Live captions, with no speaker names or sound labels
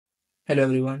Hello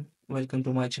everyone, welcome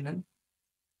to my channel.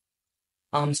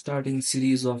 I'm starting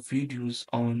series of videos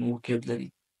on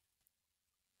vocabulary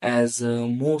as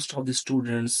most of the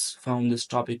students found this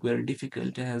topic very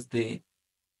difficult as they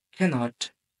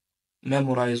cannot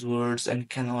memorize words and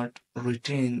cannot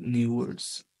retain new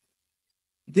words.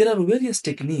 There are various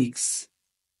techniques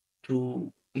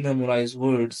to memorize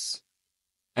words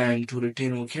and to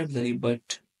retain vocabulary,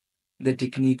 but the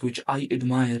technique which I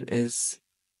admire is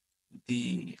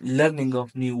the learning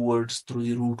of new words through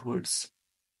the root words.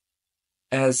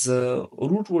 As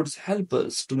root words help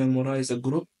us to memorize a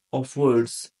group of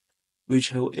words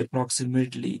which have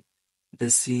approximately the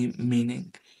same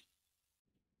meaning.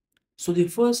 So the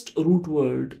first root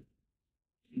word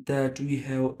that we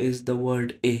have is the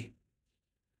word a.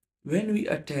 When we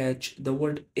attach the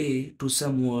word a to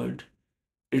some word,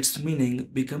 its meaning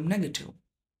become negative.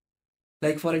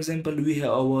 Like for example, we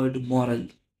have a word moral.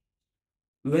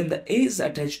 When the a is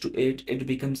attached to it, it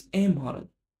becomes amoral.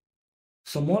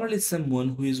 So moral is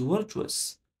someone who is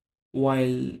virtuous,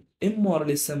 while immoral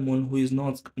is someone who is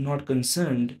not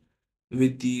concerned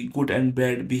with the good and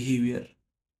bad behavior.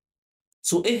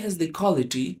 So A has the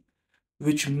quality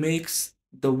which makes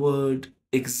the word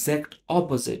exact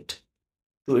opposite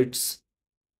to its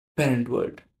parent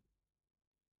word.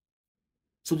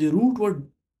 So the root word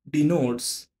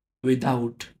denotes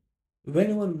without.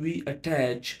 Whenever we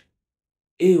attach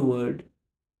a word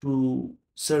to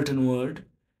certain word,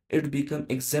 it becomes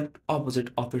exact opposite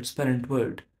of its parent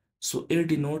word. So A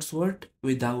denotes what?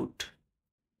 Without.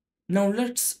 Now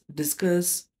let's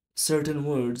discuss certain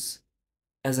words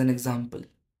as an example.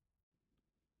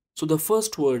 So the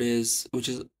first word is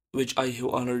which I have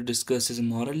already discussed is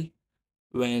moral,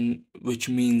 when which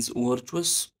means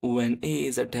virtuous. When a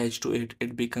is attached to it,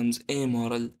 it becomes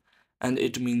amoral, and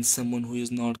it means someone who is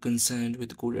not concerned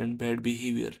with good and bad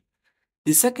behavior.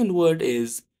 The second word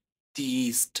is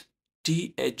theist.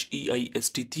 Theist.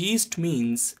 Theist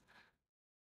means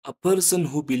a person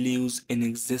who believes in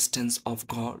existence of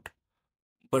God.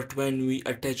 But when we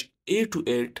attach a to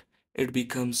it, it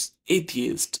becomes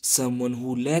atheist, someone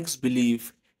who lacks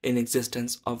belief in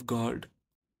existence of God.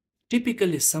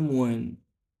 Typically someone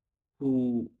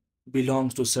who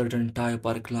belongs to certain type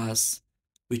or class,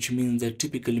 which means that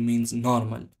typically means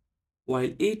normal, while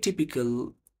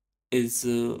atypical is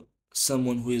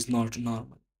someone who is not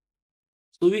normal.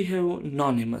 So we have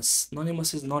nonymous.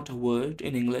 Nonymous is not a word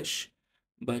in English,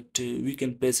 but we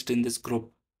can place it in this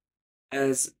group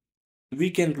as we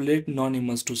can relate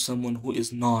nonymous to someone who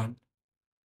is non,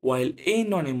 while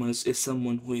anonymous is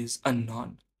someone who is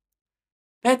unknown.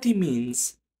 Pathy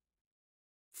means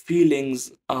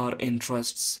feelings or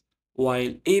interests,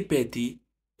 while apathy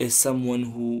is someone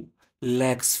who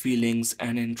lacks feelings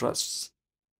and interests.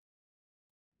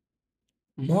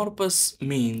 Morpous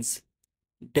means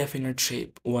definite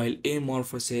shape, while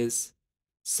amorphous is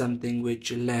something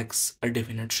which lacks a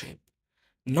definite shape.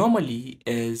 Normally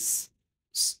is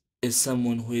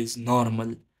someone who is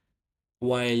normal,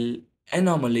 while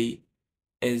anomaly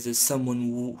is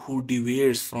someone who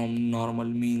deviates from normal,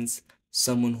 means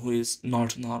someone who is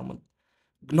not normal.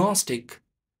 Gnostic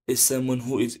is someone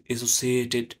who is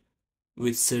associated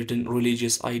with certain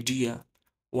religious idea,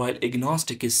 while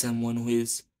agnostic is someone who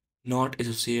is not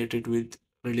associated with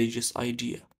religious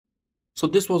idea. So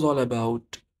this was all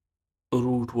about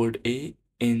root word A.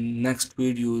 In next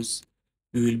videos,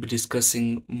 we will be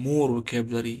discussing more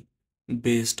vocabulary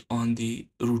based on the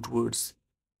root words.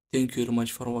 Thank you very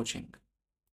much for watching.